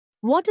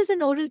What is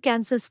an oral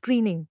cancer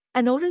screening?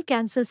 An oral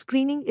cancer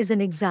screening is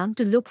an exam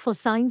to look for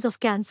signs of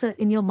cancer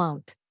in your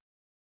mouth.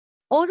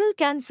 Oral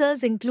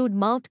cancers include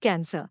mouth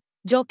cancer,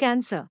 jaw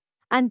cancer,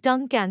 and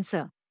tongue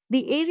cancer.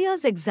 The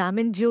areas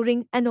examined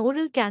during an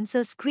oral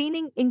cancer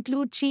screening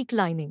include cheek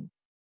lining,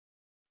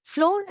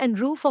 floor and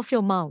roof of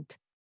your mouth,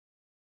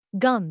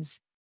 gums,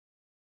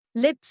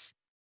 lips,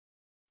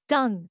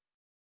 tongue,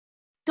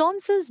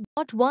 tonsils.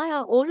 Why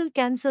are oral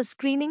cancer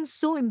screenings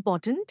so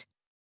important?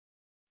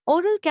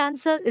 Oral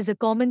cancer is a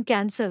common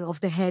cancer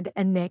of the head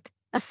and neck,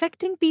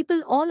 affecting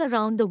people all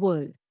around the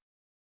world.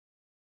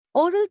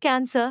 Oral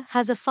cancer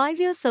has a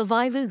 5-year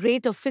survival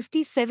rate of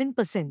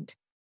 57%.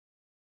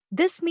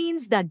 This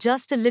means that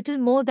just a little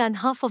more than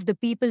half of the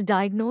people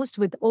diagnosed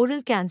with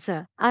oral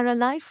cancer are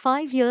alive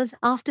 5 years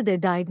after their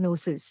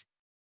diagnosis.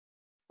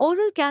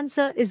 Oral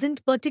cancer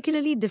isn't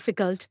particularly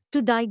difficult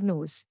to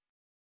diagnose.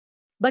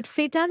 But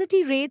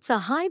fatality rates are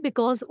high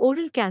because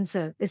oral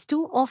cancer is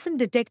too often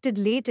detected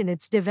late in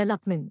its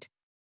development.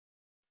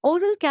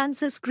 Oral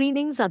cancer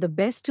screenings are the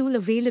best tool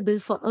available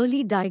for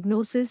early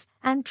diagnosis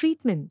and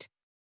treatment.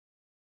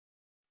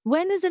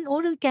 When is an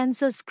oral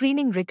cancer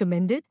screening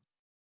recommended?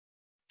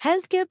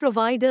 Healthcare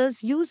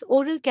providers use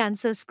oral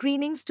cancer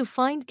screenings to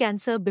find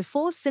cancer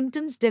before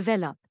symptoms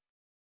develop.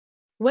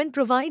 When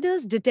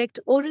providers detect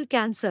oral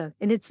cancer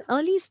in its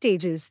early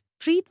stages,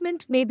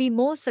 treatment may be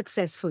more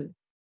successful.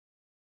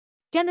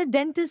 Can a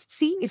dentist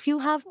see if you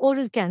have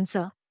oral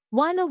cancer?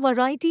 While a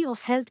variety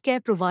of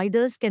healthcare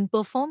providers can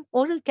perform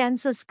oral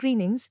cancer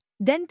screenings,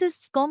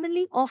 dentists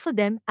commonly offer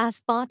them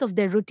as part of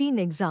their routine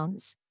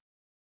exams.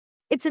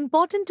 It's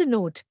important to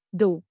note,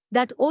 though,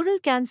 that oral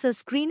cancer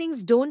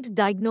screenings don't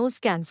diagnose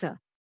cancer.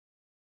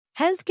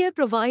 Healthcare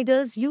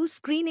providers use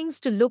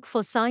screenings to look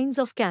for signs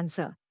of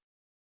cancer.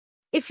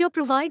 If your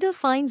provider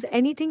finds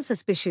anything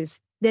suspicious,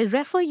 they'll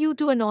refer you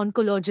to an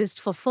oncologist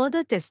for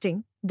further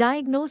testing,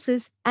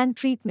 diagnosis, and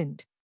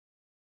treatment.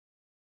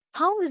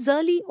 How is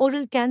early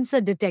oral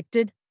cancer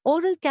detected?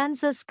 Oral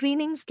cancer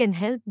screenings can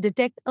help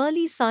detect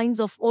early signs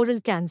of oral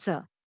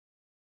cancer.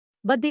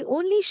 But the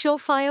only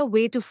surefire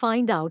way to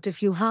find out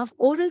if you have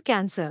oral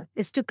cancer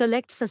is to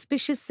collect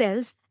suspicious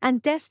cells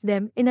and test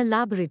them in a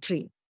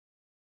laboratory.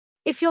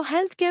 If your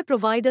healthcare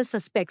provider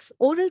suspects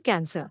oral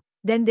cancer,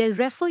 then they'll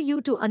refer you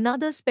to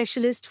another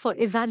specialist for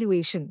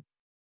evaluation.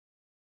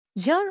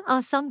 Here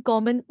are some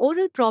common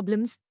oral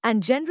problems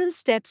and general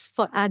steps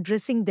for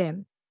addressing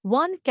them.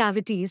 1.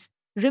 Cavities.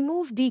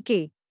 Remove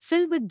decay.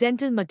 Fill with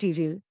dental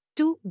material.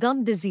 2.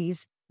 Gum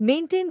disease.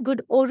 Maintain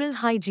good oral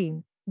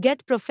hygiene.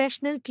 Get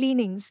professional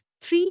cleanings.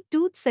 3.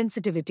 Tooth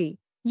sensitivity.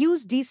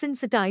 Use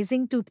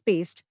desensitizing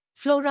toothpaste.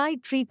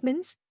 Fluoride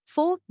treatments.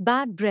 4.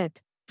 Bad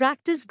breath.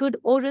 Practice good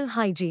oral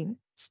hygiene.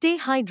 Stay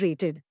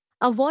hydrated.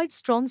 Avoid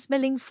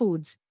strong-smelling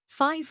foods.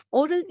 5.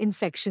 Oral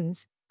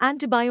infections.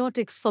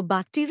 Antibiotics for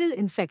bacterial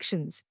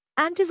infections.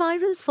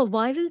 Antivirals for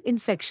viral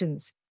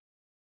infections.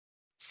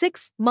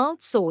 6.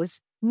 Mouth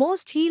sores.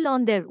 Most heal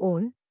on their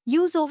own.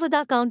 Use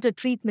over-the-counter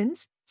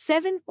treatments.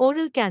 7.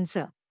 Oral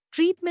cancer.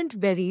 Treatment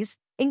varies,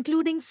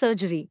 including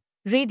surgery,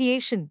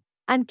 radiation,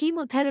 and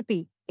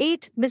chemotherapy.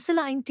 8.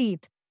 Misaligned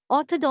teeth.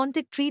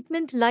 Orthodontic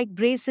treatment like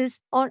braces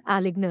or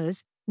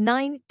aligners.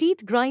 9.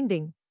 Teeth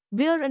grinding.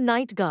 Wear a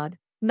night guard.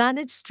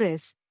 Manage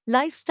stress.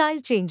 Lifestyle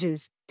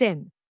changes.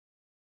 10.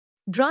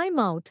 Dry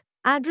mouth.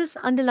 Address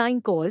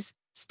underlying cause.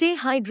 Stay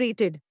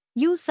hydrated.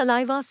 Use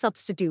saliva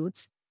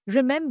substitutes.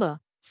 Remember,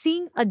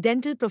 seeing a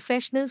dental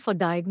professional for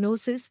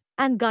diagnosis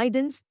and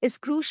guidance is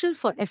crucial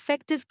for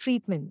effective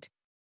treatment.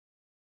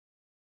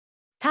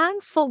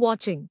 Thanks for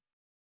watching.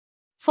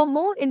 For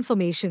more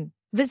information,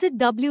 visit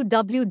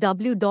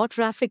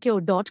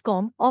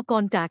www.raficure.com or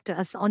contact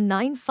us on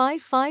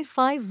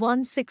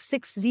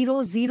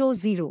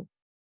 9555166000.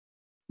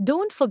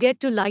 Don't forget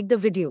to like the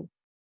video.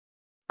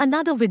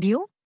 Another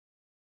video?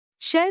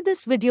 Share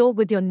this video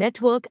with your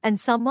network and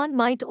someone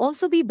might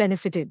also be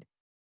benefited.